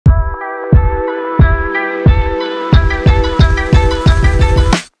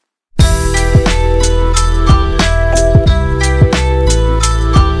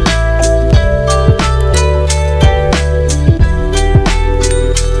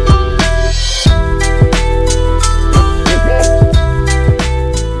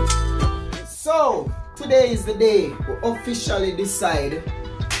officially decide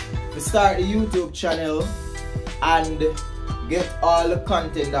to start the YouTube channel and get all the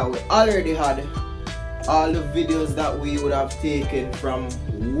content that we already had, all the videos that we would have taken from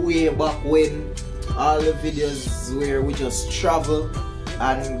way back when, all the videos where we just travel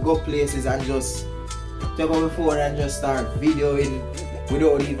and go places and just take our phone and just start videoing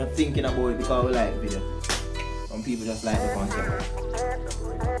without even thinking about it because we like video. Some people just like the content.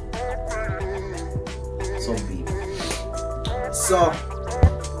 Some people. So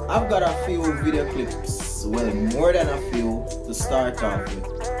I've got a few video clips, well more than a few to start off with.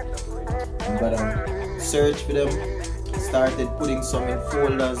 I'm gonna search for them, started putting some in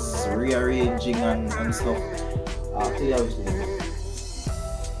folders, rearranging and stuff. Today I was doing.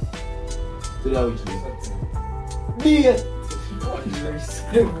 Today I was doing. Date!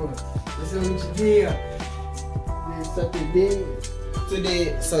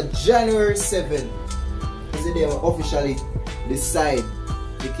 Today, so January 7th is the day we officially decide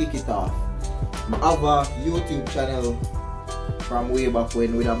to kick it off. I have a YouTube channel from way back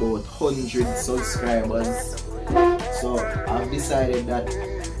when with about 100 subscribers. So I've decided that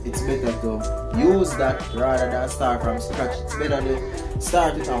it's better to use that rather than start from scratch. It's better to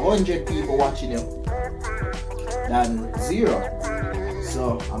start with 100 people watching you than 0.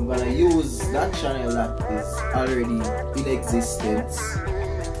 So I'm gonna use that channel that is already in existence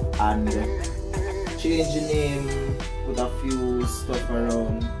and change the name, put a few stuff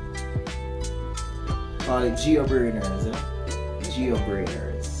around, call it Geobrainers,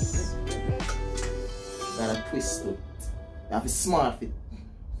 Geobrainers. Got a twist to it. You have to smart fit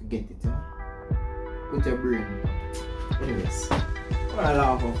to get it, put your brain. Anyways, I'm gonna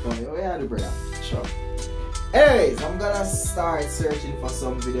laugh off from you. Oh yeah, the brother. Sure. Anyways, I'm gonna start searching for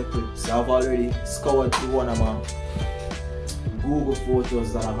some video clips. I've already scoured through one of my Google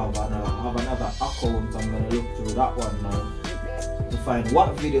photos that I have, and I have another account. I'm gonna look through that one now to find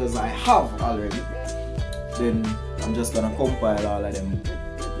what videos I have already. Then I'm just gonna compile all of them,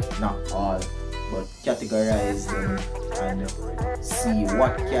 not all, but categorize them and see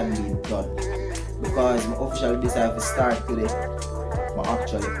what can be done. Because I officially decided to start today, I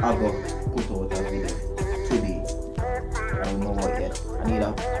actually have to put out a video today. I don't know what yet. I need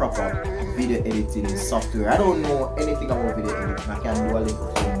a proper video editing software. I don't know anything about video editing. I can do a little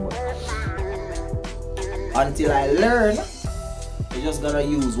thing, but until I learn, we're just gonna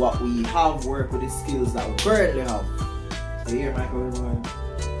use what we have, work with the skills that we currently have. You hear my comment?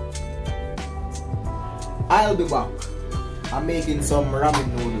 I'll be back. I'm making some ramen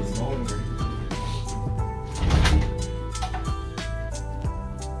noodles. I'm hungry.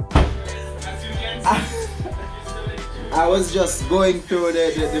 I was just going through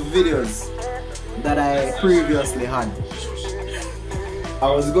the videos that I previously had.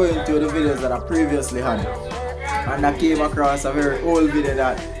 And I came across a very old video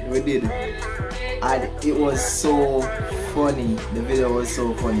that we did. And it was so funny. The video was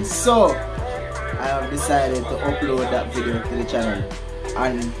so funny. So I have decided to upload that video to the channel.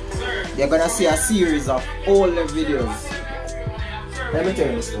 And you're gonna see a series of older videos. Let me tell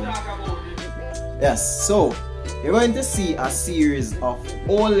you this one. Yes, so you're going to see a series of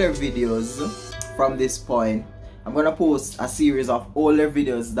older videos from this point. I'm gonna post a series of older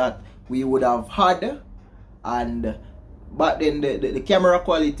videos that we would have had, and back then the camera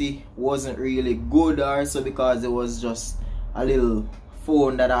quality wasn't really good, or so, because it was just a little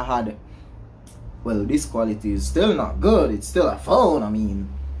phone that I had. Well, this quality is still not good. It's still a phone, I mean,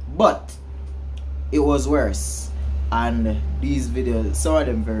 but it was worse. And these videos, some of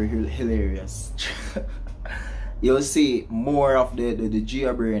them very hilarious. You'll see more of the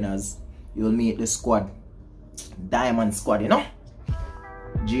Geobrainers. You'll meet the squad, Diamond Squad, you know.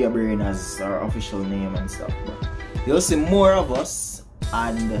 Geobrainers, our official name and stuff. But you'll see more of us,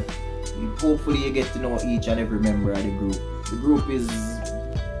 and hopefully you get to know each and every member of the group. The group is,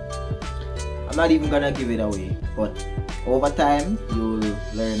 I'm not even gonna give it away, but over time you'll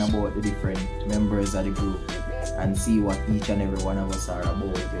learn about the different members of the group and see what each and every one of us are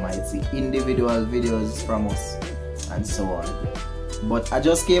about. You might see individual videos from us and so on. But I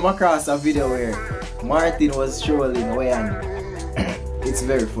just came across a video where Martin was strolling away, and it's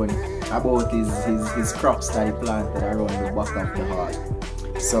very funny, about his crops that he planted around the back of the hall.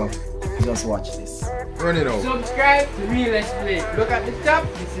 So just watch this. Run it out. Subscribe to Realest Blake. Look at the top,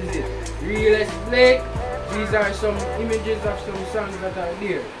 this is it. Realest Blake. These are some images of some songs that are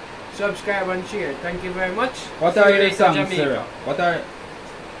there. Subscribe and share. Thank you very much. What are your songs, sir? What are...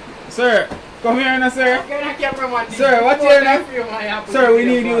 Sir, come here now, sir. Sir, what's your name? Sir, we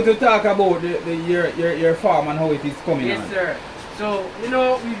need you to talk about your farm and how it is coming on. Yes, sir. So, you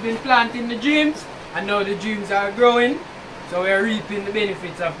know, we've been planting the dreams. and now the dreams are growing, so we're reaping the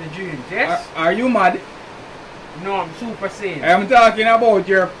benefits of the dreams, yes? Are you mad? No, I'm super sane. I am talking about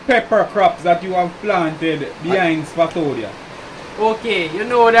your pepper crops that you have planted behind Spathodia. Okay, you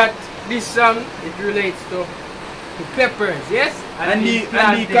know that this song, it relates to peppers, yes? And he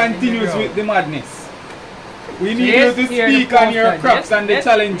continues with the madness. We need yes, you to speak on your crops yes, and the yes,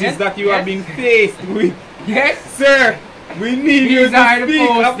 challenges yes, that you yes. have been faced with. Yes? Sir, we need you These are to the speak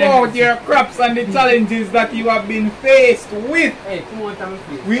posts, about then. your crops and the challenges that you have been faced with. Hey, come on, tell me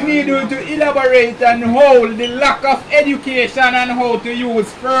please. We need you to elaborate on how the lack of education and how to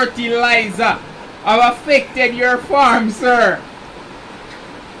use fertilizer have affected your farm, sir.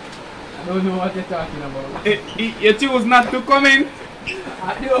 I don't know what you're talking about. You choose not to comment?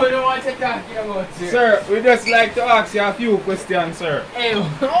 I don't know what you're talking about, sir. Sir, we just like to ask you a few questions, sir. Hey,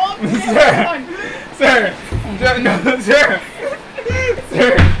 Sir, no, sir.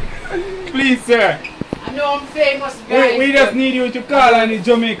 Sir, please, sir. I know I'm famous, guys. We just need you to call on the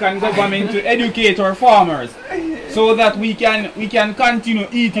Jamaican government to educate our farmers so that we can continue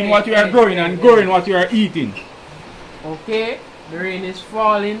eating what you are growing and growing what you are eating. Okay, the rain is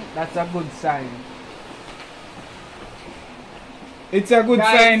falling. That's a good sign. It's a good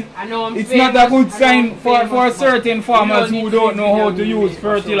Guys, sign. I know I'm It's famous, not a good I know sign I'm for famous, certain but farmers you who don't don't need know how to to video use me for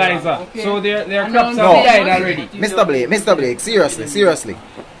so fertilizer. long, okay? So their I know crops I'm have No. died famous, already. but you Mr. don't Blake, need to Mr. Blake, video me. seriously.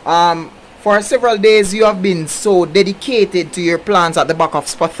 For several days you have been so dedicated to your plants at the back of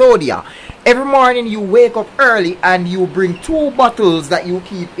Spathodia. Every morning you wake up early and you bring 2 bottles that you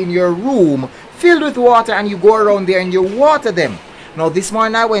keep in your room filled with water and you go around there and you water them. Now this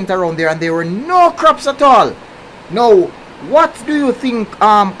morning I went around there and there were no crops at all. Now, what do you think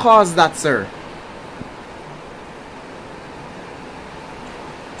caused that, sir?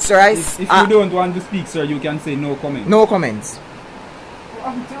 Sir, If you don't want to speak, sir, you can say no comment. no comments.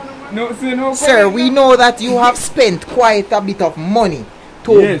 No, say no Sir, comment. we know that you have spent quite a bit of money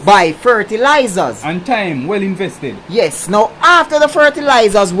to Yes. buy fertilizers. And time well invested. Yes. Now, after the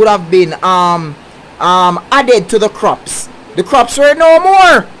fertilizers would have been added to the crops, the crops were no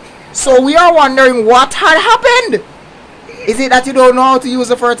more. So we are wondering what had happened. Is it that you don't know how to use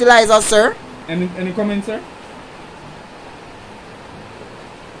the fertilizers, sir? Any comments, sir?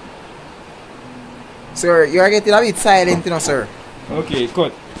 Sir, you are getting a bit silent, you know, sir. Okay,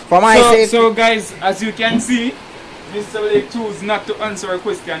 good. For my sake. So guys, as you can see, Mr. Blake chose not to answer our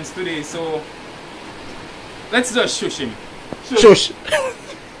questions today, so let's just shush him. Shush.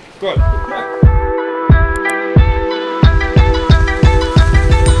 Good.